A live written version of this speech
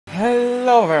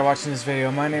Hello everyone watching this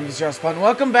video, my name is Josh and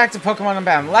welcome back to Pokemon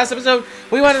Unbound. Last episode,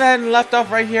 we went ahead and left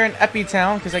off right here in Epi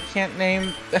Town, because I can't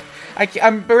name...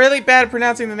 I'm really bad at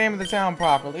pronouncing the name of the town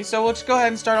properly, so we'll just go ahead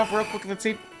and start off real quick with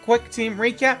the quick team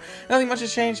recap. Nothing much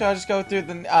has changed, so I'll just go through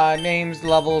the names,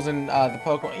 levels, and the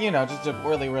Pokemon, you know, just a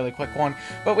really quick one.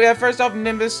 But we have first off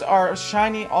Nimbus, our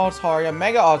shiny Altaria,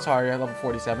 Mega Altaria, level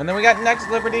 47. Then we got next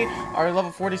Liberty, our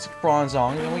level 46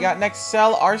 Bronzong. Then we got next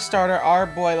Cell, our starter, our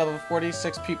boy, level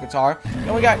 46 Pupitar.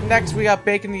 Then we got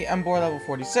Bacon, the Emboar, level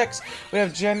 46. We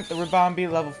have Jen, the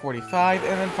Ribombee, level 45.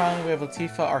 And then finally we have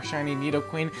Latifah, our shiny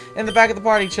Nidoqueen, in the back of the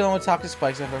party, chilling with Toxic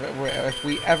Spikes if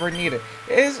we ever need it.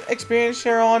 Is experience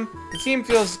share on? The team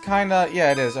feels kinda...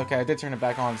 Yeah, it is. Okay, I did turn it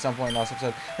back on at some point in the last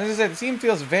episode. As I said, the team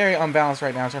feels very unbalanced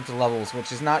right now in terms of levels,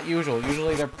 which is not usual.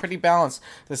 Usually they're pretty balanced,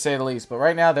 to say the least. But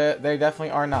right now, they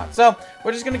definitely are not. So,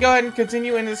 we're just gonna go ahead and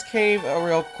continue in this cave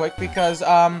real quick because,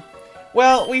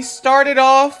 well, we started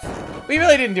off... We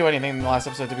really didn't do anything in the last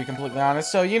episode, to be completely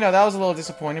honest. So, you know, that was a little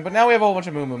disappointing. But now we have a whole bunch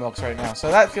of Moo Moo Milks right now.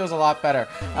 So that feels a lot better.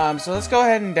 So let's go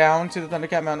ahead and down to the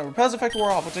Thundercap Mountain. Repels effect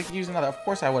wore off, which I could use another. Of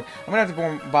course I would. I'm going to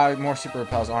have to buy more Super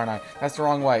Repels, aren't I? That's the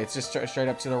wrong way. It's just straight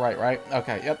up to the right, right?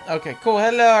 Okay, yep. Okay, cool.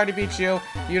 Hello, I already beat you.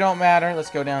 You don't matter.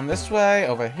 Let's go down this way,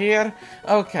 over here.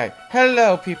 Okay.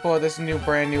 Hello, people of this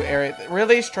brand new area.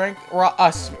 Really,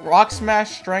 Rock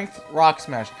Smash, strength, Rock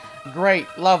Smash. Great,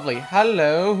 lovely.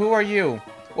 Hello, who are you?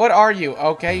 What are you?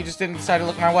 Okay, you just didn't decide to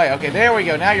look my way. Okay, there we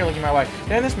go. Now you're looking my way.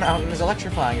 Then this mountain is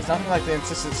electrifying. It's nothing like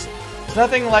It's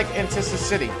nothing like Antissa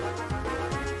City.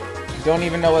 Don't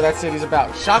even know what that city's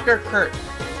about. Shocker Kurt.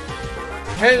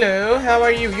 Hello, how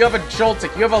are you? You have a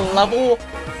Joltik. You have a level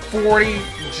 40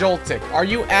 Joltik. Are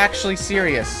you actually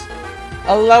serious?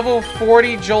 A level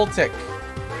 40 Joltik.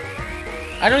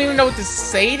 I don't even know what to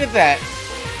say to that.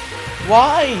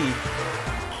 Why?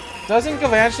 Doesn't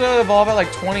Galvantula evolve at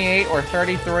like 28 or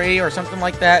 33 or something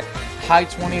like that? High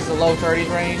 20s to low 30s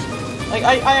range? Like,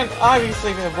 I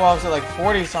obviously if it evolves at like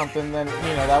 40 something, then,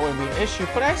 you know, that wouldn't be an issue.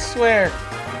 But I swear,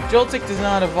 Joltik does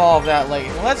not evolve that late.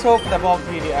 And let's hope that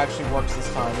Evolvepedia actually works this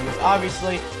time. Because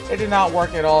obviously, it did not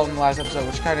work at all in the last episode,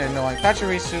 which is kind of annoying.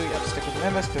 Pachirisu, you have to stick with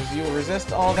Nimbus because you will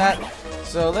resist all that.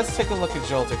 So let's take a look at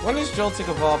Joltik. When does Joltik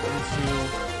evolve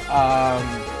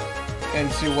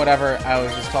into whatever I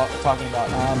was just talking about,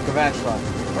 Galvantula.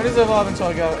 When does it evolve into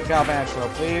a Galvantula?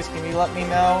 Please, can you let me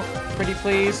know? Pretty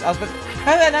please? How did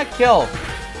that not kill?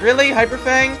 Really? Hyper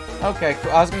Fang? Okay,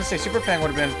 cool. I was gonna say Super Fang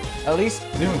would have been at least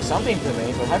doing something to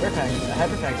me, but Hyper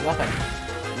Fang's nothing.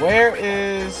 Where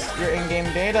is your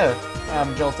in-game data,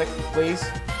 Joltik? Please?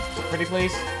 Pretty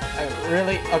please?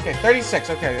 Really? Okay, 36.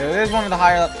 Okay, it is one of the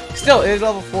higher levels. Still, it is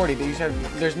level 40. That you should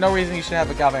have, there's no reason you should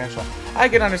have a Galvantula. I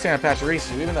can understand a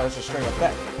Pachirisu, even though it's a straight up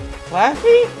bet.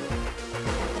 Flaffy?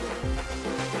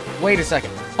 Wait a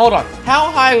second. Hold on.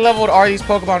 How high leveled are these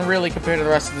Pokemon really compared to the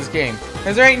rest of this game?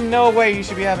 Because there ain't no way you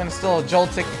should be having still a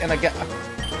Joltik and a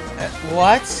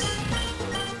what?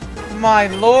 My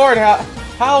lord,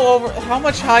 how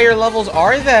much higher levels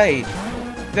are they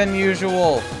than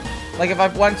usual? Like if I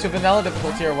went to vanilla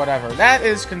difficulty or whatever. That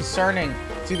is concerning,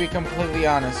 to be completely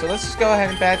honest. So let's just go ahead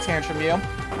and bad tantrum you.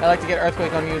 I'd like to get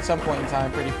Earthquake on you at some point in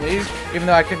time, pretty please. Even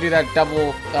though I could do that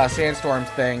double Sandstorm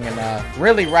thing and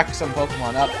really wreck some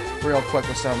Pokemon up real quick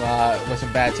with some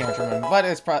bad tantrum. But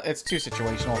it's too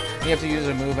situational. You have to use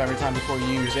a move every time before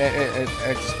you use it. It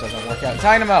just doesn't work out.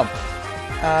 Dynamo.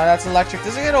 That's electric.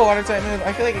 Does it get a water type move?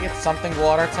 I feel like it gets something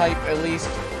water type at least.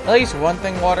 At least one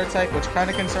thing water type, which kind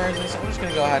of concerns me. So I'm just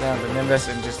gonna go ahead on the Nimbus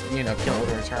and just, you know, kill it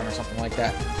with a return or something like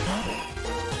that.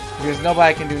 Because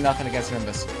nobody can do nothing against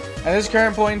Nimbus. At this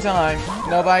current point in time,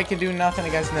 nobody can do nothing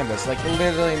against Nimbus. Like,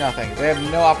 literally nothing. They have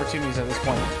no opportunities at this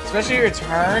point. Especially your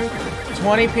turn,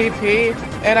 20 PP,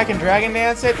 and I can Dragon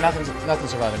Dance it. Nothing's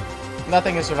surviving.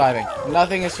 Nothing is surviving.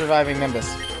 Nothing is surviving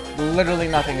Nimbus. Literally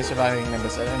nothing is surviving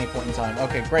Nimbus at any point in time.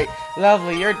 Okay, great.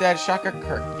 Lovely, you're dead. Shocker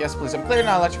Kurt. Yes, please. I'm clearly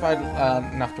not electrified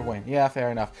enough to win. Yeah,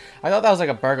 fair enough. I thought that was like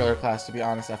a burglar class, to be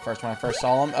honest, at first, when I first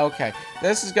saw him. Okay,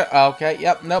 this is good. Okay,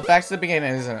 yep, nope, back to the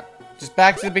beginning, isn't it? Just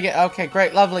back to the beginning. Okay,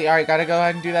 great, lovely. Alright, gotta go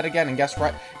ahead and do that again and guess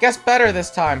right. Guess better this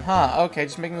time, huh? Okay,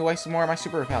 just making me waste some more of my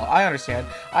Super Repel. I understand.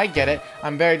 I get it.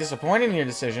 I'm very disappointed in your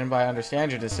decision, but I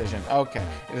understand your decision. Okay,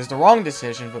 it is the wrong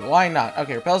decision, but why not?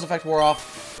 Okay, Repel's effect wore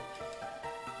off.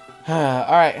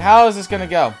 Alright, how is this gonna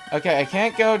go? Okay, I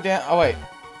can't go down. Oh, wait.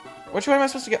 Which way am I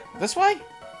supposed to go? This way?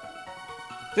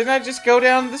 Didn't I just go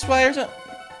down this way or something?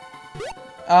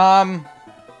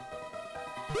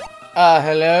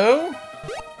 Hello?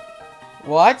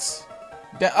 What?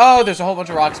 Oh, there's a whole bunch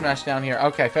of Rock Smash down here.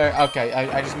 Okay, fair. Okay,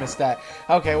 I just missed that.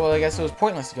 Okay, well, I guess it was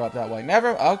pointless to go up that way. Never.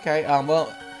 Okay,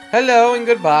 well, Hello and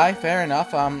goodbye. Fair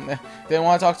enough. Didn't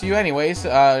want to talk to you anyways.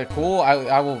 Cool.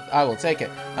 I will take it.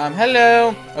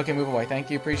 Hello. Okay, move away.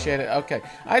 Thank you. Appreciate it. Okay.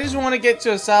 I just want to get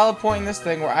to a solid point in this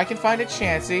thing where I can find a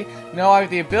Chansey, know I have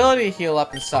the ability to heal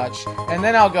up and such, and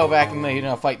then I'll go back and, you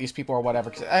know, fight these people or whatever,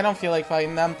 because I don't feel like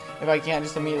fighting them if I can't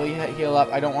just immediately heal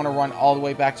up. I don't want to run all the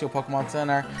way back to a Pokemon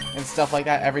Center and stuff like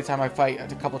that every time I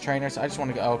fight a couple trainers. I just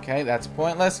want to go, okay, that's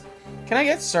pointless. Can I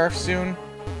get Surf soon?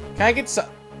 Can I get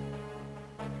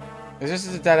Is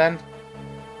this a dead end?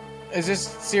 Is this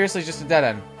seriously just a dead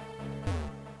end?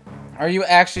 Are you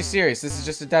actually serious? This is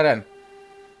just a dead end.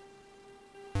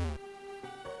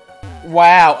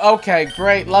 Wow. Okay,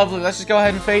 great. Lovely. Let's just go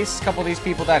ahead and face a couple of these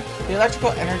people then. The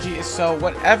electrical energy is so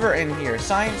whatever in here.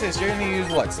 Scientist, you're going to use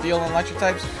what? Steel and electric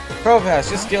types? Probopass,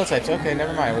 just steel types. Okay,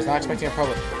 never mind. I was not expecting a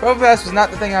Probopass. Probopass was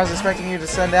not the thing I was expecting you to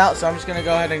send out, so I'm just going to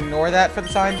go ahead and ignore that for the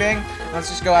time being. Let's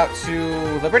just go out to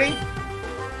Liberty.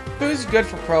 Who's good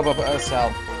for Probopass?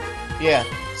 Cell. Yeah,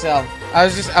 Cell. I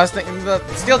was thinking the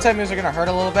steel type moves are gonna hurt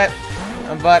a little bit,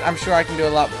 but I'm sure I can do a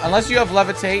lot. Unless you have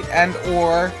Levitate and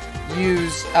or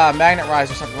use Magnet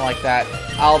Rise or something like that,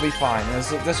 I'll be fine.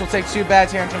 This will take 2 bad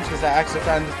tantrums because that X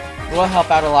defend will help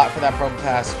out a lot for that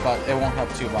Probopass, but it won't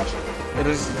help too much.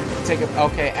 It'll just take a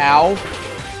okay. Ow.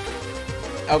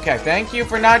 Okay, thank you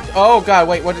for not. Oh God,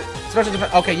 wait. What? Special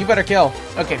defense. Okay, you better kill.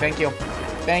 Okay, thank you.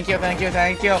 Thank you, thank you,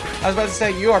 thank you. I was about to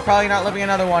say, you are probably not living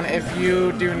another one if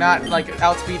you do not, like,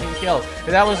 outspeed and kill. If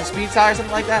that was a speed tie or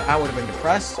something like that, I would have been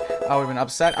depressed. I would have been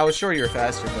upset. I was sure you were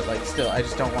faster, but, like, still, I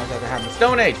just don't want that to happen.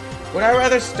 Stone Edge. Would I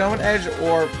rather Stone Edge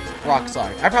or Rock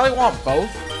Slide? I probably want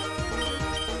both.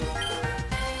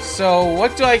 So,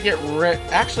 what do I get rid...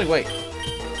 Actually, wait.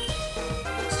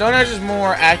 Stone Edge is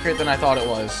more accurate than I thought it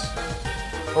was.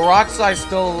 But Rock Slide is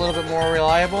still a little bit more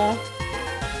reliable.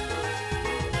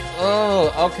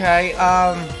 Oh, okay.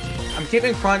 I'm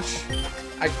keeping Crunch.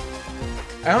 I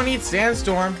don't need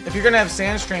Sandstorm. If you're gonna have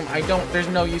Sandstream, there's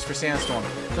no use for Sandstorm.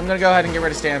 So I'm gonna go ahead and get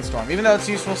rid of Sandstorm. Even though it's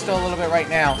useful still a little bit right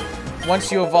now.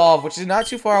 Once you evolve, which is not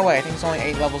too far away, I think it's only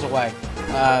 8 levels away,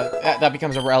 that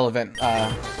becomes irrelevant,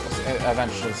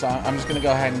 eventually. So I'm just gonna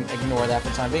go ahead and ignore that for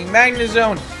the time being.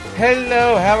 Magnezone!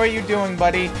 Hello, how are you doing,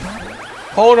 buddy?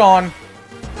 Hold on.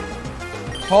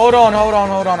 Hold on.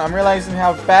 I'm realizing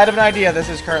how bad of an idea this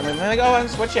is currently. I'm gonna go ahead and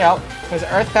switch out, because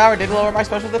Earth Power did lower my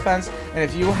special defense, and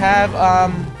if you have,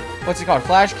 what's it called?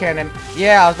 Flash Cannon.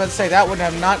 Yeah, I was about to say, that would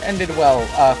have not ended well,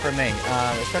 for me.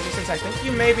 Especially since I think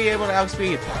you may be able to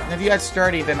outspeed. And if you had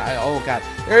Sturdy, then oh god.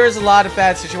 There is a lot of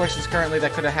bad situations currently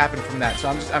that could have happened from that, so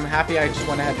I'm happy I just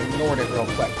went ahead and ignored it real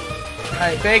quick.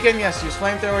 Alright, Bacon, yes, use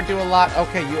Flamethrower, do a lot.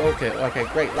 Okay, you okay. Okay,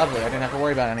 great, lovely. I didn't have to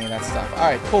worry about any of that stuff.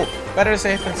 Alright, cool. Better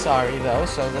safe than sorry, though,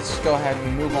 so let's just go ahead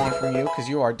and move on from you, because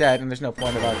you are dead, and there's no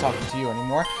point about talking to you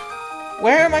anymore.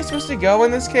 Where am I supposed to go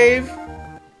in this cave?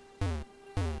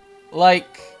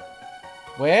 Like,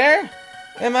 where?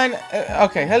 Am I...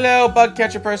 okay, hello, bug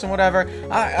catcher person, whatever.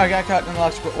 I got caught in the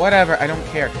electrical... whatever, I don't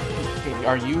care. Okay,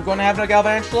 are you going to have a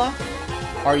Galvantula?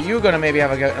 Are you going to maybe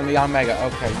have a Omega?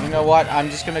 Okay, you know what? I'm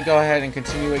just going to go ahead and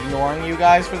continue ignoring you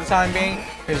guys for the time being,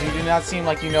 because you do not seem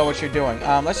like you know what you're doing.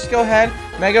 Let's just go ahead,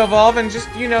 Mega Evolve, and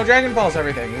just, you know, Dragon Balls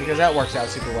everything, because that works out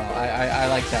super well. I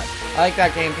like that. I like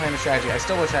that game plan and strategy. I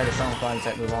still wish I had a strong flying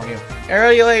type move on you.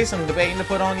 Aerial-Ace, I'm debating to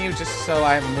put on you, just so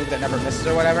I have a move that never misses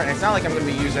or whatever, and it's not like I'm going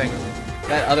to be using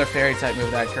that other fairy type move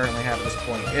that I currently have at this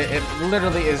point. It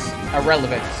literally is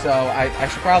irrelevant, so I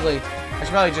should probably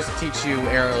just teach you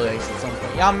Aerial Ace at some point.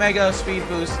 Yeah, Mega, Speed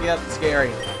Boost, yep,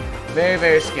 scary. Very,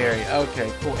 very scary.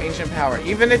 Okay, cool. Ancient Power.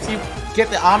 Even if you get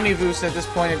the Omni Boost at this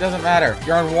point, it doesn't matter.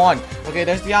 You're on 1. Okay,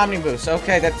 there's the Omni Boost.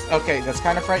 Okay, that's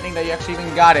kind of frightening that you actually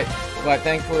even got it. But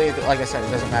thankfully, like I said,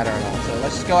 it doesn't matter at all. So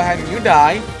let's just go ahead and you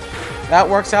die. That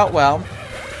works out well.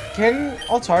 Can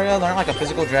Altaria learn like a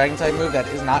physical dragon type move that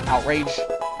is not Outrage?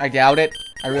 I doubt it.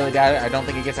 I really doubt it. I don't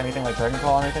think it gets anything like Dragon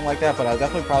Call or anything like that, but I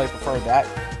definitely probably prefer that.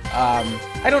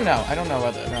 I don't know. I don't know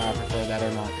whether I prefer that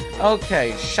or not.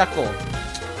 Okay, Shuckle.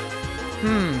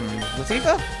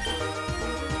 Latifah?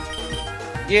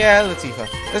 Yeah,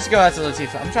 Latifah. Let's go out to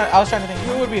Latifah. I was trying to think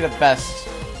who would be the best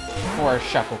for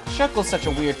Shuckle. Shuckle's such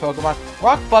a weird Pokemon.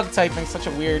 Rock Bug typing is such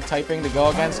a weird typing to go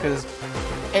against because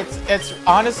it's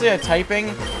honestly a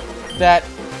typing that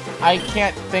I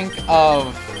can't think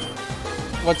of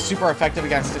what's super effective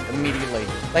against it immediately.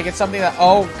 Like it's something that,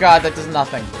 oh god, that does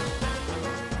nothing.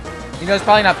 You know, it's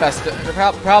probably not best.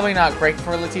 Probably not great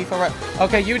for Latifah, right?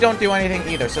 Okay, you don't do anything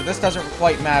either, so this doesn't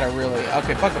quite matter, really.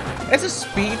 Okay, fuck it. It's a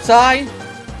speed tie?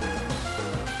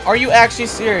 Are you actually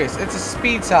serious? It's a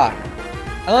speed tie.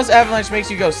 Unless Avalanche makes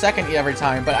you go second every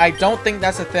time, but I don't think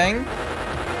that's a thing.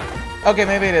 Okay,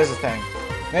 maybe it is a thing.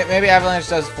 Maybe Avalanche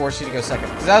does force you to go second.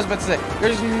 Because I was about to say,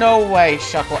 there's no way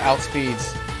Shuckle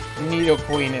outspeeds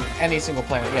Nidoqueen in any single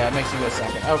planet. Yeah, it makes you go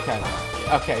second. Okay.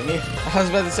 Okay, I was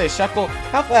about to say, Shuckle,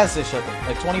 how fast is Shuckle?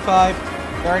 Like 25?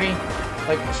 30?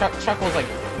 Like, Shuckle's like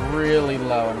really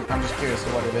low, and I'm just curious to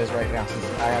what it is right now since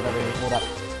I have everything pulled up.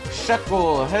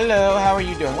 Shuckle, hello, how are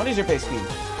you doing? What is your base speed?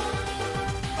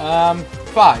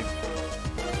 5.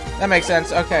 That makes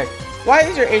sense, okay. Why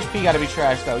is your HP gotta be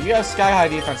trash, though? You have sky-high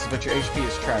defenses, but your HP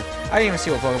is trash. I didn't even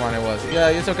see what Pokemon it was. Yeah,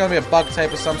 it's gonna be a bug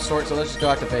type of some sort, so let's just go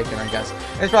out to Bacon, I guess.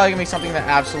 It's probably gonna be something that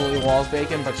absolutely walls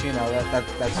Bacon, but you know,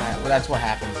 that's what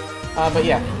happens. But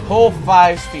yeah, whole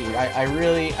 5 speed. I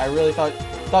really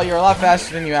thought you were a lot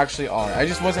faster than you actually are. I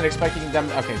just wasn't expecting them.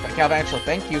 Okay, Galvantula,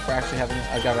 thank you for actually having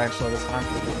a Galvantula this time.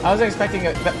 I wasn't expecting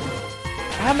it.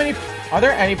 How many? Are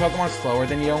there any Pokemon slower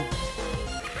than you?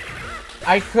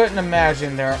 I couldn't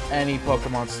imagine there are any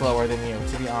Pokemon slower than you,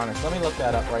 to be honest. Let me look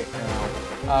that up right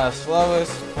now.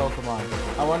 Slowest Pokemon.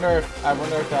 I wonder if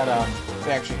that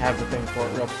they actually have the thing for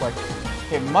it real quick.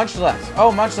 Okay, Munchlax.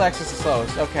 Oh, Munchlax is the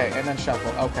slowest. Okay, and then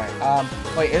Shuffle. Okay.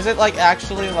 Wait, is it like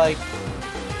actually like?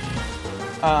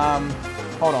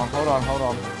 Hold on.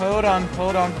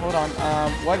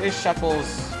 What is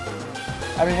Shuckle's?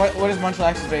 I mean, what is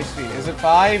Munchlax's base speed? Is it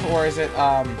 5 or is it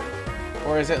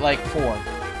like 4?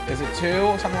 Is it 2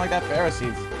 or something like that?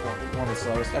 Pharaohseed's one of the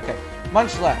slowest. Okay,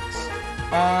 Munchlax.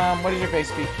 What is your base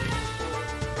speed?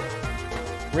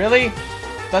 Really?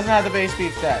 Doesn't have the base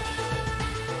speed stat.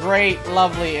 Great,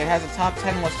 lovely. It has a top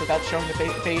 10 list without showing the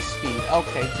base speed.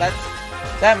 Okay,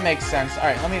 that makes sense. All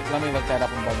right, let me look that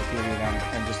up on Wikipedia then,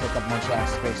 and just look up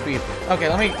Munchlax's base speed. Okay,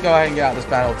 let me go ahead and get out of this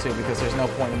battle too, because there's no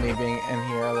point in me being in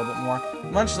here a little bit more.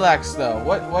 Munchlax though,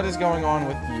 what is going on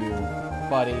with you,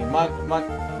 buddy?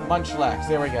 Munchlax.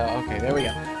 There we go. Okay, there we go.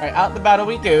 All right, out the battle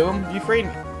we go. You freed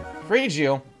me. Freed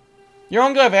you. Your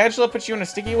own Galvantula put you in a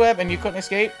sticky web and you couldn't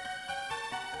escape.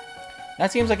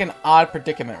 That seems like an odd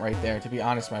predicament right there, to be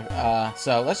honest.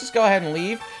 So let's just go ahead and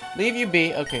leave. Leave you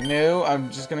be. Okay, no,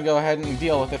 I'm just gonna go ahead and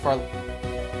deal with it for.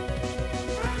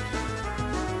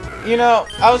 You know,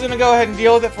 I was gonna go ahead and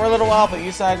deal with it for a little while, but you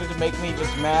decided to make me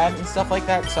just mad and stuff like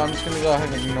that. So I'm just gonna go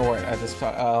ahead and ignore it at this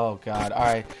time. Oh God! All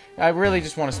right, I really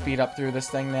just want to speed up through this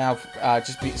thing now,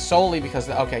 solely because.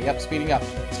 Okay, yep, speeding up.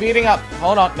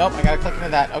 Hold on, nope, I gotta click into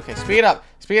that. Okay, speed up.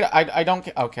 I don't.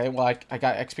 Okay, well I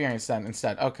got experience then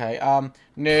instead. Okay,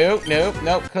 nope.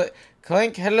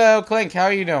 Clink, hello, Clink, how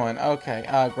are you doing? Okay,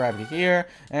 grab it here,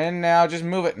 and now just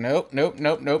move it. Nope,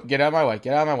 get out of my way,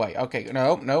 Okay,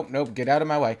 nope, get out of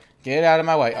my way.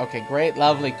 Okay, great,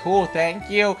 lovely, cool, thank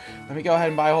you. Let me go ahead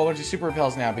and buy a whole bunch of super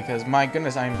repels now, because my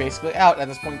goodness, I'm basically out at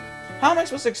this point. How am I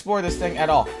supposed to explore this thing at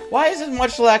all? Why is this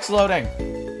Munchlax loading?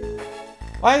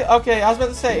 Why? Okay, I was about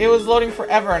to say, it was loading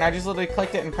forever, and I just literally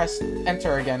clicked it and pressed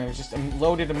enter again, and it just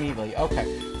loaded immediately. Okay,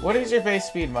 what is your base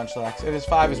speed, Munchlax? It is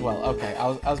 5 as well. Okay, I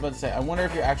was about to say, I wonder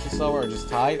if you're actually slower or just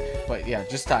tied, but yeah,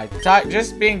 just tied.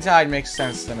 Just being tied makes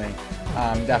sense to me,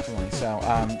 definitely. So,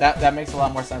 that makes a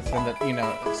lot more sense than that, you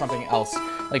know, something else,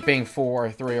 like being 4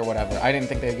 or 3 or whatever. I didn't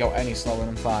think they'd go any slower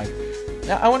than 5.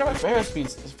 Now, I wonder what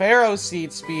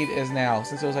Pharaohseed's speed is now,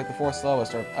 since it was like the 4th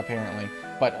slowest, apparently.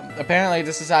 But apparently it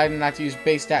just decided not to use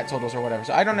base stat totals or whatever.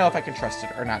 So I don't know if I can trust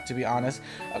it or not, to be honest.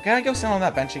 Can I go sit on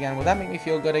that bench again? Will that make me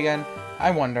feel good again?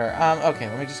 I wonder. Okay,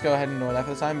 let me just go ahead and ignore that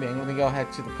for the time being. Let me go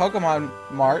ahead to the Pokemon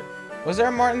Mart. Was there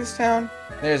a Mart in this town?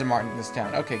 There's a Mart in this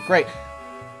town. Okay, great.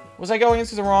 Was I going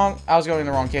into the wrong... I was going in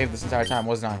the wrong cave this entire time,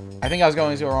 wasn't I? I think I was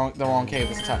going into the wrong cave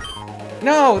this entire...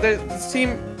 No, this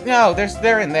team... No,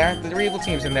 they're in there. The evil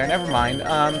team's in there. Never mind.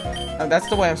 That's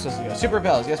the way I'm supposed to go. Super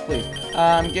repels, yes, please.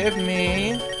 Give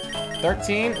me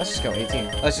 13. Let's just go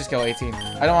 18.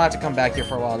 I don't have to come back here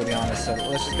for a while, to be honest. So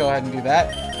let's just go ahead and do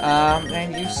that.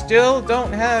 And you still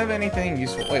don't have anything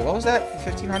useful. Wait, what was that?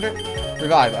 1500?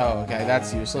 Revive. Oh, okay,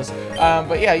 that's useless.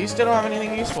 But yeah, you still don't have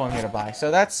anything useful in here to buy. So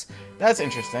that's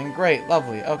interesting. Great,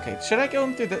 lovely. Okay, should I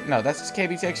go through the... No, that's just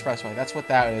KBT Expressway. That's what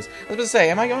that is. I was going to say,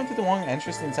 am I going through the wrong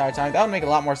entrance the entire time? That would make a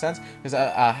lot more sense, because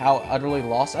how utterly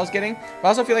lost I was getting. But I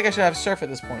also feel like I should have Surf at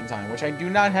this point in time, which I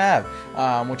do not have,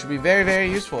 which would be very,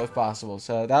 very useful if possible.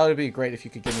 So that would be great if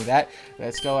you could give me that.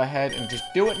 Let's go ahead and just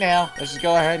do it now. Let's just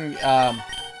go ahead and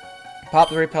pop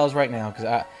the repels right now,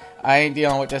 because I ain't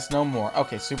dealing with this no more.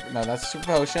 Okay, that's Super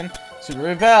Potion. Super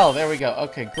Repel, there we go.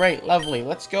 Okay, great, lovely.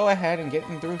 Let's go ahead and get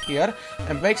in through here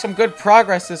and make some good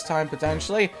progress this time,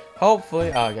 potentially.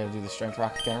 Hopefully. Oh, I gotta do the Strength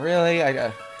Rock again. Really?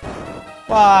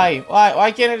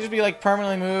 Why can't it just be, like,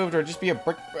 permanently moved, or just be a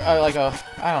brick, like a,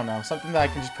 I don't know, something that I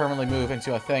can just permanently move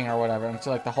into a thing or whatever, into,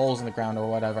 like, the holes in the ground or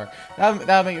whatever. That would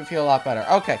make me feel a lot better.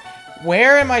 Okay,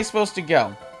 where am I supposed to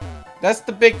go? That's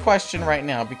the big question right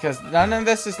now, because none of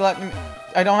this is letting me...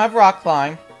 I don't have rock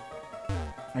climb.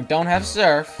 I don't have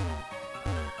surf.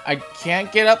 I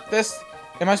can't get up this...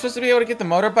 Am I supposed to be able to get the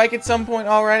motorbike at some point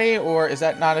already? Or is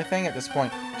that not a thing at this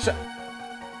point?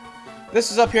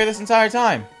 This is up here this entire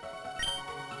time.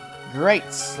 Great.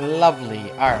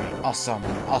 Lovely. Alright. Awesome.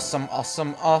 Awesome.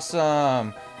 Awesome.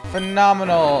 Awesome.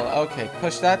 Phenomenal. Okay.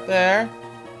 Push that there.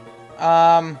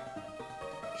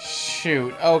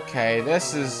 Shoot. Okay.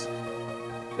 This is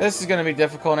gonna be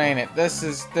difficult, ain't it? This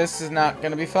is not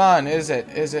gonna be fun, is it?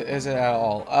 Is it at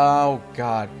all? Oh,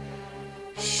 God.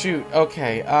 Shoot.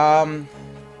 Okay.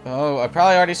 Oh, I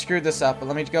probably already screwed this up, but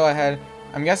let me go ahead.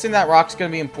 I'm guessing that rock's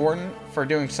gonna be important for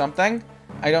doing something.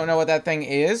 I don't know what that thing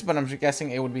is, but I'm guessing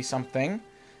it would be something.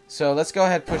 So let's go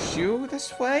ahead and push you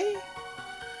this way.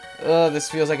 Ugh, this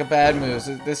feels like a bad moves.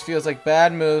 This feels like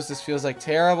bad moves. This feels like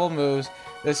terrible moves.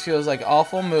 This feels like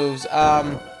awful moves.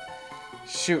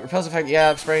 Shoot, repulsive effect.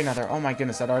 Yeah, spray another. Oh my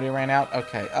goodness, that already ran out.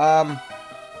 Okay.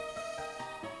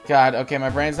 God, okay,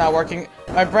 my brain's not working.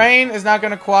 My brain is not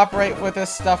going to cooperate with this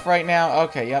stuff right now.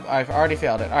 Okay, yep, I've already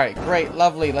failed it. Alright, great,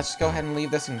 lovely. Let's just go ahead and leave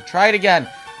this and try it again.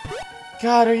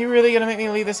 God, are you really going to make me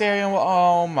leave this area?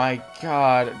 Oh my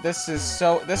God. This is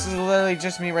literally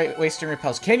just me wasting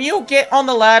repels. Can you get on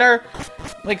the ladder?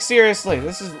 Like, seriously,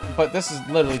 this is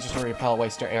literally just a repel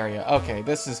waster area. Okay,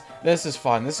 this is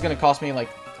fun. This is going to cost me like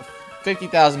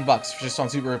 50,000 bucks just on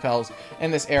super repels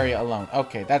in this area alone.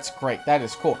 Okay, that's great. That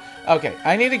is cool. Okay,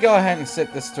 I need to go ahead and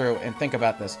sit this through and think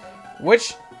about this.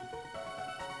 Which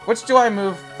do I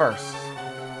move first?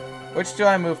 Which do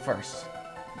I move first?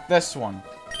 This one.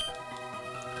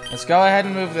 Let's go ahead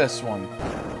and move this one.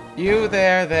 You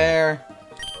there,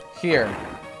 here.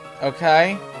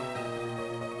 Okay?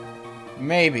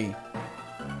 Maybe.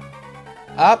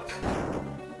 Up.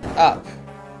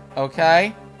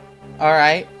 Okay?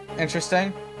 Alright.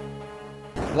 Interesting.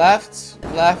 Left.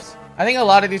 I think a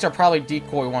lot of these are probably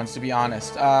decoy ones, to be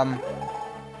honest.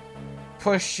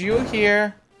 Push you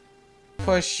here.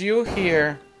 Push you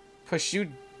here. Push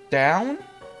you down?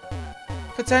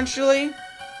 Potentially?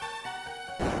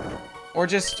 Or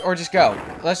just go.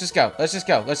 Let's just go. Let's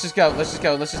just get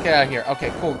out of here. Okay,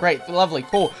 cool, great, lovely,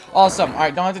 cool, awesome.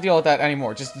 Alright, don't have to deal with that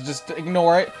anymore. Just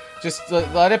ignore it. Just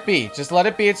let it be. Just let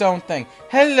it be its own thing.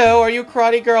 Hello, are you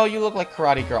Karate Girl? You look like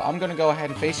Karate Girl. I'm gonna go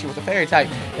ahead and face you with a fairy type,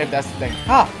 if that's the thing.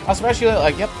 Ha! I'll smash you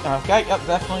like, yep, okay, yep,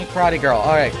 definitely Karate Girl.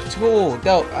 Alright, cool,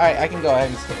 dope. Alright, I can go ahead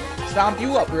and stomp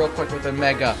you up real quick with a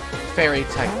mega fairy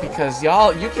type, because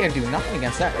y'all, you can't do nothing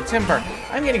against that. Timber,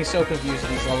 I'm getting so confused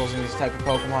with these levels and these type of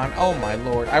Pokemon. Oh my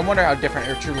lord. I wonder how different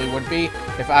it truly would be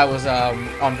if I was on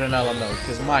vanilla mode,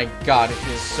 because my god, it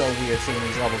feels so weird seeing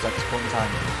these levels at this point in time.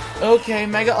 Okay,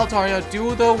 Mega Altaria,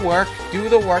 do the work.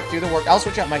 I'll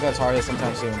switch out Mega Altaria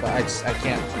sometime soon, but I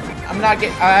can't.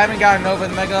 I haven't gotten over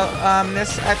the Mega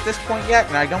at this point yet,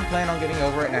 and I don't plan on getting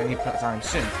over it any time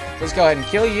soon. Let's go ahead and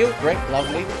kill you. Great,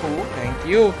 lovely, cool, thank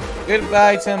you.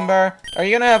 Goodbye, Timber. Are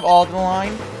you gonna have all the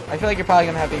line? I feel like you're probably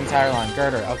gonna have the entire line.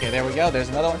 Girder. Okay, there we go. There's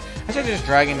another one. I should have just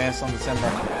Dragon Dance on the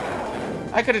Timber.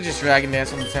 I could have just Dragon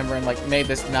Dance on the Timber and like made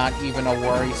this not even a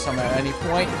worrisome at any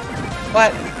point.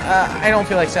 But I don't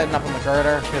feel like setting up on the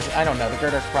Girder, because I don't know. The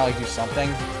Girder could probably do something.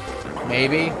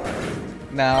 Maybe.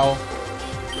 No.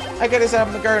 I could have set up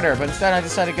on the Girder, but instead I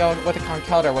decided to go with the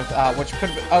Conkeldurr, with which could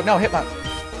have... Oh no, Hitmon.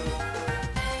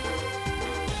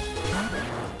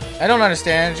 I don't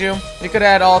understand you. You could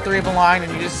have had all three of the line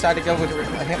and you just decided to go with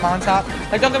a Hitmontop.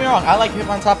 Like, don't get me wrong, I like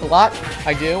Hitmontop a lot.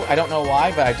 I do. I don't know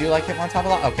why, but I do like Hitmontop a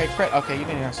lot. Okay, crit. Okay, you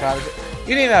didn't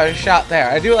even have a shot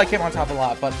there. I do like Hitmontop a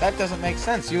lot, but that doesn't make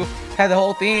sense. You had the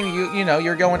whole theme, you know,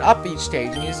 you're going up each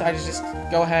stage, and you decided to just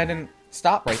go ahead and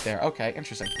stop right there. Okay,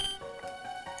 interesting.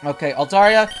 Okay,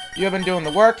 Altaria, you have been doing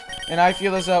the work, and I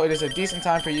feel as though it is a decent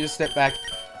time for you to step back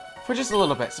for just a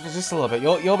little bit. So just a little bit.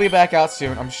 You'll be back out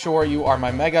soon. I'm sure you are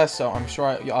my Mega, so I'm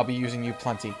sure I'll be using you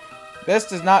plenty. This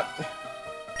does not...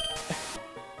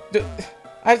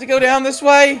 I have to go down this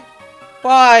way?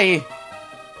 Why?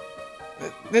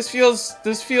 This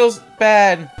feels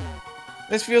bad.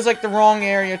 This feels like the wrong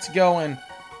area to go in.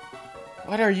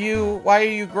 What are you? Why are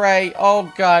you gray?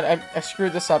 Oh god, I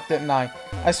screwed this up, didn't I?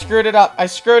 I screwed it up.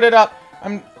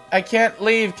 I can't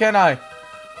leave, can I?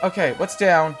 Okay, what's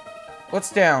down?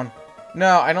 What's down?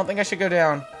 No, I don't think I should go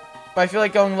down. But I feel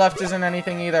like going left isn't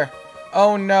anything either.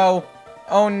 Oh no.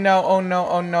 Oh no, oh no,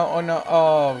 oh no, oh no.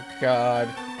 Oh god.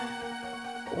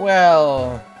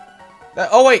 Well.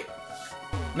 Oh wait.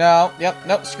 No, yep,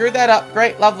 nope, screwed that up.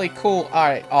 Great, lovely, cool.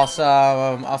 Alright,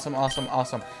 awesome.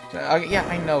 Yeah,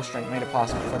 I know strength made it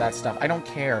possible for that stuff. I don't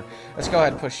care. Let's go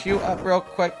ahead and push you up real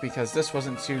quick because this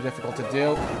wasn't too difficult to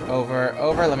do. Over.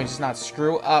 Let me just not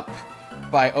screw up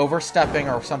by overstepping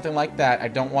or something like that. I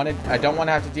don't want to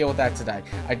have to deal with that today.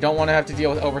 I don't want to have to deal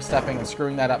with overstepping and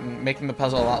screwing that up and making the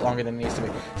puzzle a lot longer than it needs to be.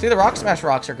 See, the Rock Smash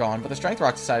rocks are gone, but the Strength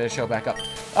rocks decided to show back up.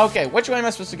 Okay, which way am I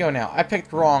supposed to go now? I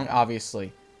picked wrong,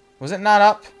 obviously. Was it not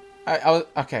up?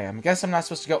 Okay, I guess I'm not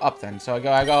supposed to go up then. So I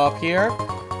go up here.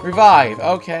 Revive.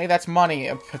 Okay, that's money,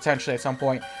 potentially, at some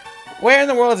point. Where in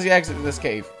the world is the exit to this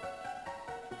cave?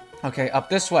 Okay, up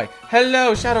this way.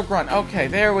 Hello, Shadow Grunt. Okay,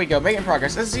 there we go. Making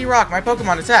progress. This is Z-Rock, my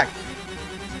Pokemon. Attack.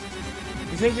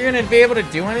 You think you're gonna be able to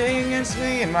do anything against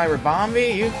me and my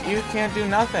Ribombee? You can't do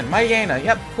nothing. My Yana.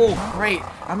 Yep, cool, great.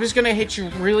 I'm just gonna hit you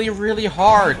really, really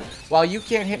hard while you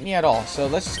can't hit me at all. So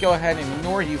let's just go ahead and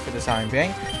ignore you for the time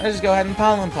being. Let's just go ahead and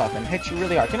Pollen Puff and hit you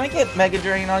really hard. Can I get Mega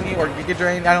Drain on you or Giga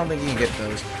Drain? I don't think you can get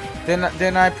those.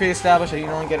 Didn't I pre-establish that you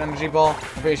can only get Energy Ball?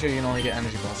 I'm pretty sure you can only get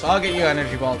Energy Ball. So I'll get you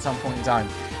Energy Ball at some point in time.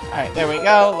 Alright, there we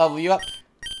go. Level you up.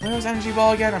 Where was Energy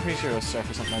Ball again? I'm pretty sure it was Surf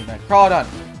or something like that. Crawdon.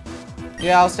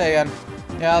 Yeah, I'll stay in.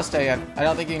 Yeah, I'll stay in. I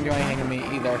don't think you can do anything to me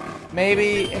either.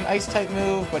 Maybe an Ice-type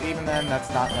move, but even then,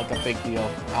 that's not, like, a big deal,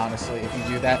 honestly, if you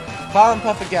do that. Pollen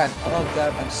Puff again. Oh,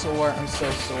 God, I'm sore. I'm so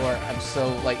sore. I'm so,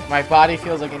 like, my body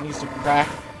feels like it needs to crack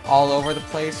all over the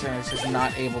place, and it's just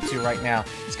not able to right now.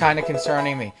 It's kind of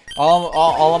concerning me.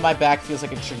 All of my back feels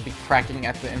like it should be cracking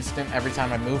at the instant every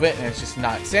time I move it, and it's just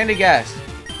not. Sandygast.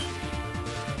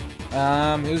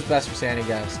 Who's best for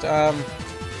Sandygast?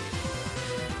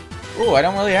 Ooh, I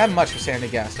don't really have much for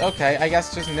Sandygast. Okay, I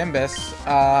guess just Nimbus.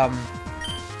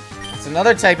 That's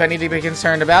another type I need to be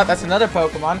concerned about. That's another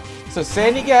Pokemon. So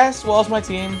Sandygast walls my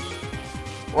team.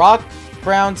 Rock,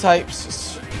 ground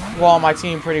types wall my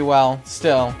team pretty well,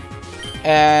 still.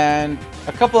 And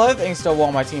a couple other things still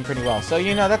wall my team pretty well. So,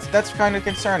 you know, that's kind of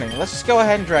concerning. Let's just go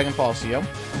ahead and Dragon Pulse you.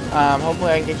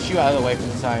 Hopefully I can get you out of the way for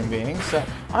the time being. So,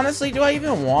 honestly, do I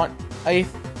even want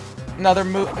another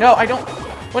move? No, I don't.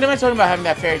 What am I talking about having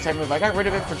that Fairy-type move? I got rid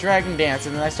of it for Dragon Dance,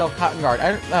 and then I still have Cotton Guard.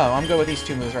 I'm good with these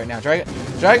two moves right now.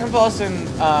 Dragon Pulse and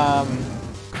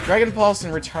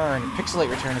Return, Pixelate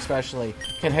Return especially,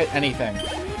 can hit anything.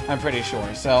 I'm pretty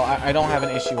sure. So I don't have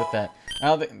an issue with that. I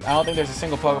don't think there's a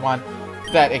single Pokemon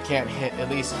that it can't hit. At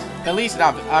least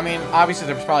not. I mean, obviously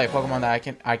there's probably a Pokemon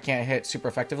that I can't hit super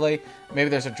effectively. Maybe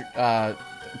there's a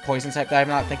Poison type that I'm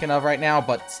not thinking of right now,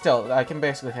 but still, I can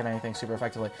basically hit anything super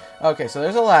effectively. Okay, so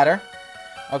there's a ladder.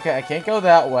 Okay, I can't go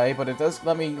that way, but it does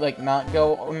let me, like, not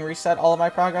go and reset all of my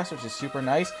progress, which is super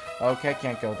nice. Okay,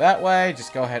 can't go that way.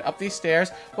 Just go ahead up these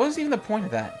stairs. What was even the point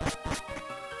of that?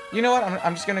 You know what?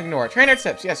 I'm just gonna ignore it. Trainer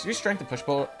tips. Yes, use strength to push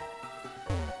bullet.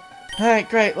 Alright,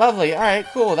 great. Lovely. Alright,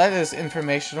 cool. That is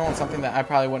informational and something that I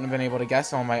probably wouldn't have been able to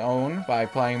guess on my own by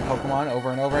playing Pokemon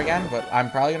over and over again, but I'm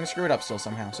probably gonna screw it up still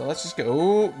somehow. So let's just go.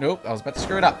 Ooh, nope. I was about to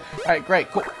screw it up. Alright, great.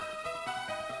 Cool.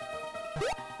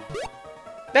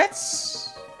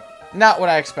 That's not what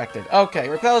I expected. Okay,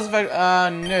 repel is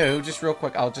no, just real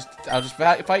quick. I'll just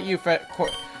fight you for.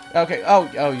 Okay. Oh,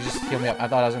 you just healed me up. I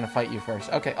thought I was gonna fight you first.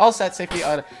 Okay, all set. Safety.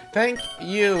 Thank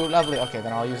you. Lovely. Okay,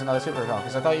 then I'll use another super repel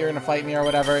because I thought you were gonna fight me or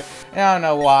whatever. I don't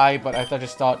know why, but I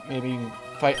just thought maybe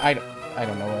fight. I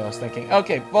don't know what I was thinking.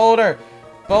 Okay, Boulder.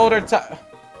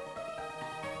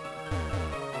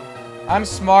 I'm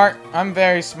smart. I'm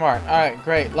very smart. Alright,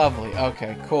 great. Lovely.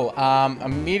 Okay, cool.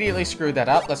 Immediately screwed that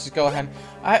up. Let's just go ahead.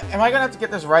 Am I gonna have to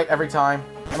get this right every time?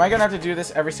 Am I gonna have to do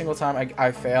this every single time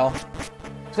I fail?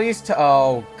 Please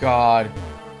oh, God.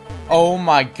 Oh,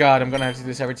 my God. I'm gonna have to do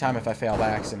this every time if I fail by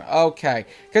accident. Okay.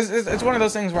 Because it's one of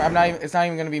those things where it's not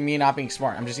even gonna be me not being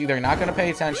smart. I'm just either not gonna pay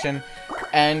attention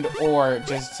or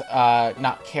just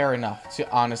not care enough to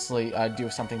honestly do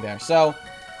something there. So,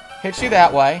 hit you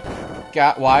that way.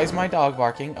 Why is my dog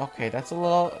barking? Okay, that's a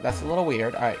little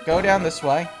weird. All right, go down this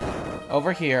way.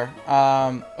 Over here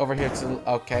to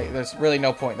okay. There's really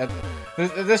no point.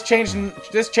 This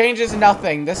changes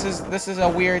nothing. This is a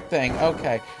weird thing.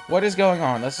 Okay, what is going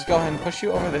on? Let's just go ahead and push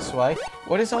you over this way.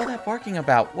 What is all that barking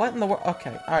about? What in the world?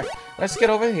 Okay, all right. Let's get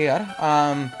over here.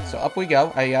 So up we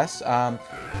go. I guess.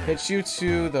 Hit you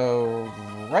to the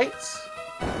right.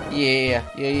 Yeah,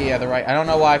 the right. I don't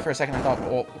know why for a second I thought.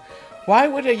 Oh, why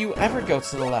would you ever go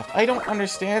to the left? I don't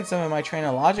understand some of my train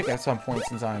of logic at some points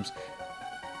in times.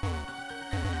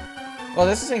 Well,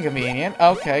 this is inconvenient.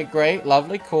 Okay, great,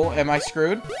 lovely, cool. Am I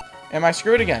screwed? Am I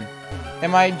screwed again?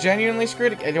 Am I genuinely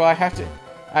screwed again? Do I have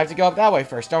to go up that way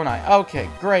first, don't I? Okay,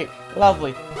 great,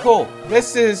 lovely, cool.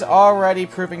 This is already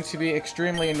proving to be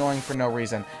extremely annoying for no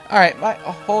reason. Alright,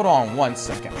 hold on 1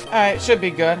 second. Alright, should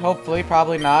be good. Hopefully,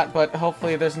 probably not, but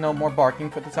hopefully there's no more barking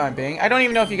for the time being. I don't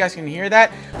even know if you guys can hear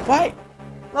that. Why?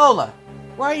 Lola,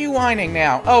 why are you whining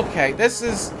now? Okay, this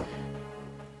is...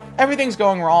 everything's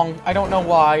going wrong. I don't know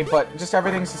why, but just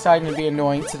everything's deciding to be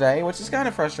annoying today, which is kind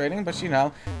of frustrating, but you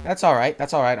know, that's alright.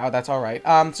 That's alright. Oh, that's alright.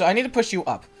 So I need to push you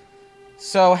up.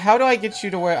 So how do I get you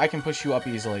to where I can push you up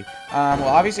easily? Well,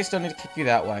 obviously I still need to kick you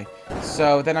that way.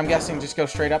 So then I'm guessing just go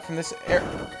straight up from this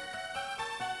area.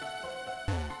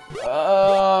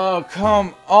 Oh,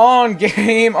 come on,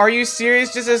 game. Are you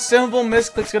serious? Just a simple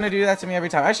misclick's gonna do that to me every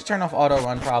time. I should turn off auto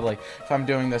run probably if I'm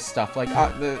doing this stuff. Like,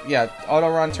 yeah, auto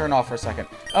run, turn off for a second.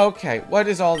 Okay, what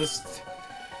is all this?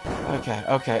 Okay.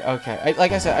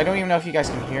 Like I said, I don't even know if you guys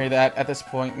can hear that at this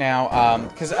point now.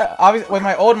 Because obviously with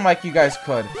my old mic, you guys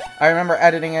could. I remember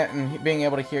editing it and being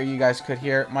able to hear you guys could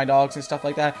hear my dogs and stuff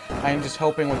like that. I am just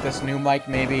hoping with this new mic,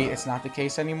 maybe it's not the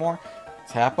case anymore.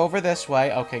 Tap over this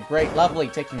way. Okay, great, lovely.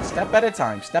 Taking step at a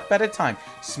time, step at a time.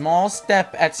 Small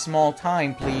step at small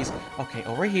time, please. Okay,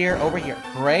 over here, over here.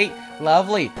 Great,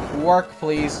 lovely. Work,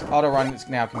 please. Auto run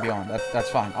now can be on. That's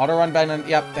fine. Auto run button.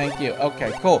 Yep, thank you.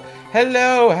 Okay, cool.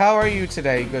 Hello, how are you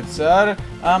today, good sir?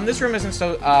 This room isn't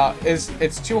so.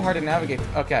 It's too hard to navigate.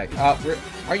 Okay.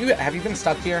 Have you been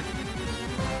stuck here?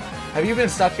 Have you been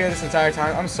stuck here this entire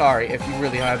time? I'm sorry if you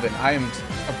really have been.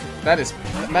 That is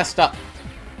messed up.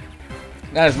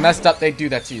 That is messed up. They do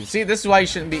that to you. See, this is why you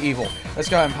shouldn't be evil. Let's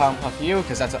go ahead and Pound Puff you,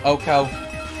 because that's an Oko.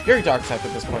 You're a Dark type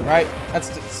at this point, right?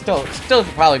 That's still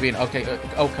probably be an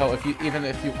Oko even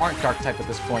if you aren't Dark type at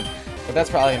this point. But that's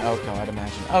probably an Oko, I'd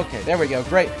imagine. Okay, there we go.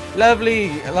 Great.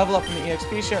 Lovely. Level up from the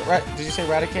EXP shit. Did you say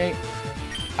Eradicate?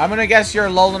 I'm gonna guess you're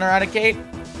Lol and Eradicate.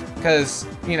 Because,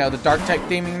 you know, the Dark type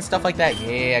theming and stuff like that.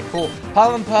 Yeah, cool.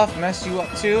 Pollen Puff messed you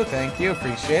up too. Thank you.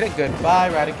 Appreciate it. Goodbye,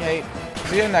 Eradicate.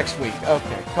 See you next week.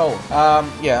 Okay, cool.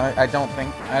 Yeah, I don't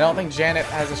think Janet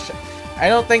has a shot. I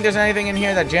don't think there's anything in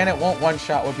here that Janet won't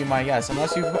one-shot would be my guess.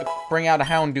 Unless you bring out a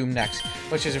Houndoom next.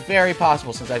 Which is very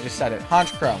possible since I just said it.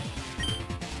 Haunch Crow.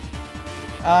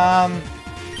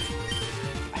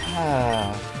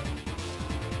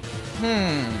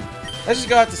 Let's just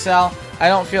go out to Sal. I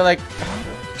don't feel like...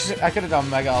 I could have done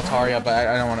Mega Altaria, but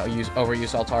I don't want to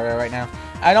overuse Altaria right now.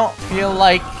 I don't feel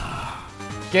like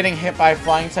getting hit by a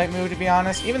flying type move, to be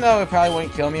honest. Even though it probably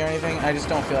wouldn't kill me or anything, I just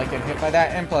don't feel like getting hit by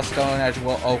that. And plus, Stone Edge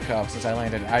will Oko since I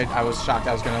landed. I was shocked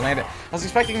I was going to land it. I was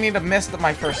expecting me to miss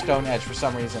my first Stone Edge for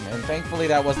some reason, and thankfully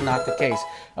that was not the case.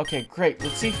 Okay, great.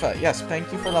 Latifah, yes,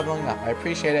 thank you for leveling up. I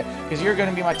appreciate it, because you're going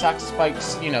to be my Toxic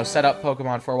Spikes, you know, set up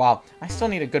Pokemon for a while. I still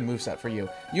need a good moveset for you.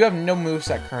 You have no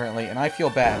moveset currently, and I feel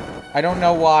bad. I don't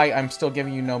know why I'm still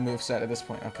giving you no moveset at this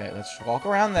point. Okay, let's walk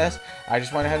around this. I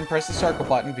just went ahead and pressed the circle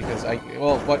button, because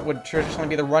well, what would traditionally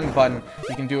be the run button,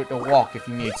 you can do it to walk if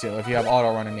you need to, if you have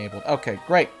auto run enabled. Okay,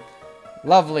 great.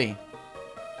 Lovely.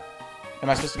 Am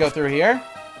I supposed to go through here?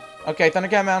 Okay,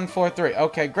 Thundercap Mountain 4-3.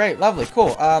 Okay, great, lovely,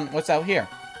 cool. What's out here?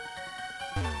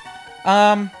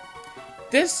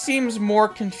 This seems more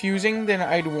confusing than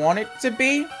I'd want it to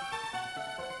be.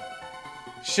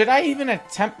 Should I even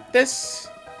attempt this?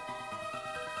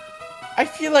 I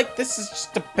feel like this is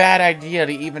just a bad idea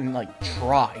to even, like,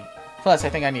 try. Plus, I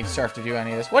think I need Surf to do any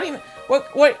of this.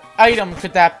 What item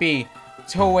could that be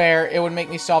to where it would make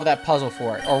me solve that puzzle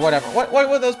for it, or whatever? What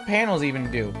would those panels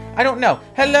even do? I don't know.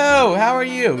 Hello, how are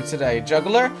you today,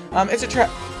 Juggler? It's a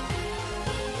trap.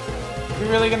 You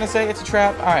really gonna say it's a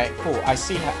trap? All right, cool. I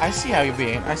see how you're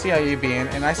being. I see how you're being,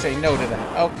 and I say no to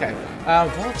that. Okay.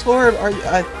 Voltorb,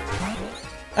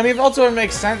 I mean, Voltorb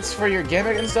makes sense for your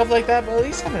gimmick and stuff like that, but at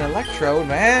least have an Electrode,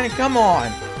 man. Come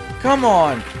on. Come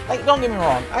on. Like, don't get me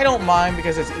wrong. I don't mind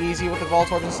because it's easy with the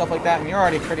Voltorb and stuff like that, and you're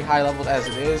already pretty high leveled as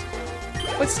it is.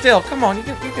 But still, come on. You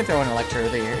can throw an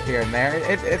Electrode here and there.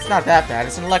 It's not that bad.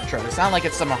 It's an Electrode. It's not like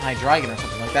it's some Hydreigon or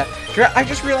something like that. I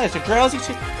just realized a Drowsy,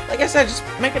 like I said, just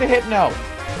make it a Hypno.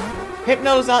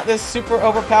 Hypno's not this super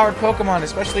overpowered Pokemon,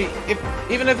 especially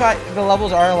even if the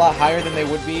levels are a lot higher than they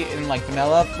would be in, like,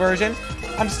 vanilla version.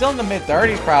 I'm still in the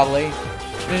mid-30s, probably.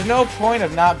 There's no point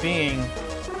of not being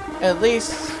at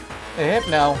least a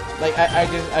Hypno. Like,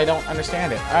 I don't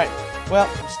understand it. Alright, well,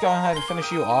 just go ahead and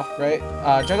finish you off, right?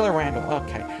 Juggler Randall,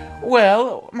 okay.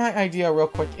 Well, my idea real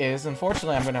quick is,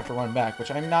 unfortunately, I'm going to have to run back,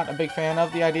 which I'm not a big fan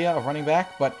of the idea of running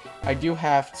back, but I do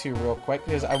have to real quick,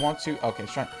 because I want to... Okay,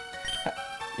 try.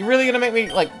 You're really going to make me,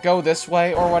 like, go this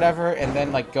way or whatever, and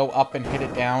then, like, go up and hit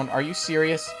it down? Are you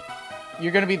serious?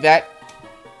 You're going to be that...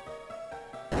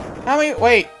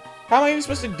 Wait, how am I even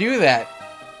supposed to do that?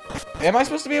 Am I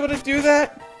supposed to be able to do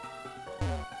that?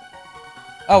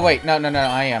 Oh, wait, no,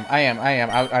 I am.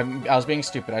 I was being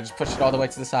stupid. I just pushed it all the way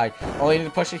to the side. Only need to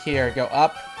push it here, go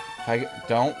up,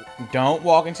 Don't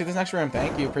walk into this next room.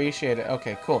 Thank you. Appreciate it.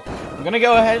 Okay, cool. I'm gonna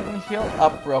go ahead and heal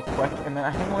up real quick, and then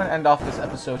I think we're gonna end off this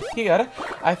episode here.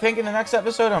 I think in the next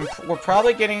episode, we're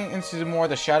probably getting into more of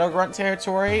the Shadow Grunt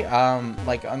territory,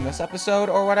 like on this episode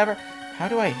or whatever. How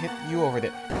do I hit you over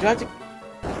there? Do I have to...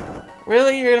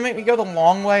 Really? You're gonna make me go the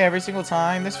long way every single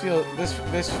time? This feels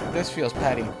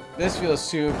petty. This feels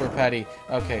super petty.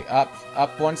 Okay, up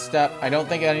one step. I don't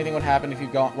think anything would happen if you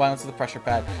went into the pressure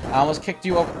pad. I almost kicked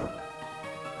you over.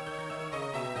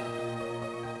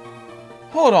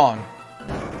 Hold on.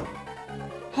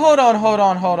 Hold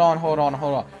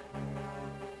on.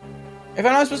 If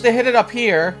I'm not supposed to hit it up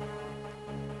here...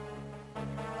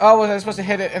 Oh, was I supposed to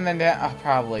hit it and then down? Oh,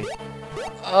 probably.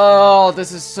 Oh,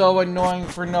 this is so annoying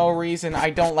for no reason. I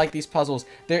don't like these puzzles.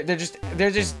 They're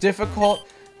just difficult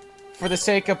for the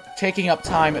sake of taking up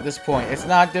time at this point. It's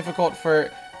not difficult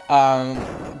for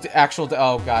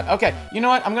oh god. Okay, you know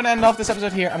what? I'm gonna end off this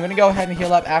episode here. I'm gonna go ahead and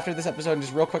heal up after this episode and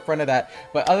just real quick run of that.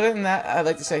 But other than that, I'd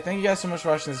like to say thank you guys so much for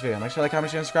watching this video. Make sure to like,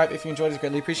 comment, share, and subscribe if you enjoyed. It's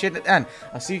greatly appreciated. And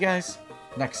I'll see you guys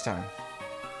next time.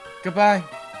 Goodbye.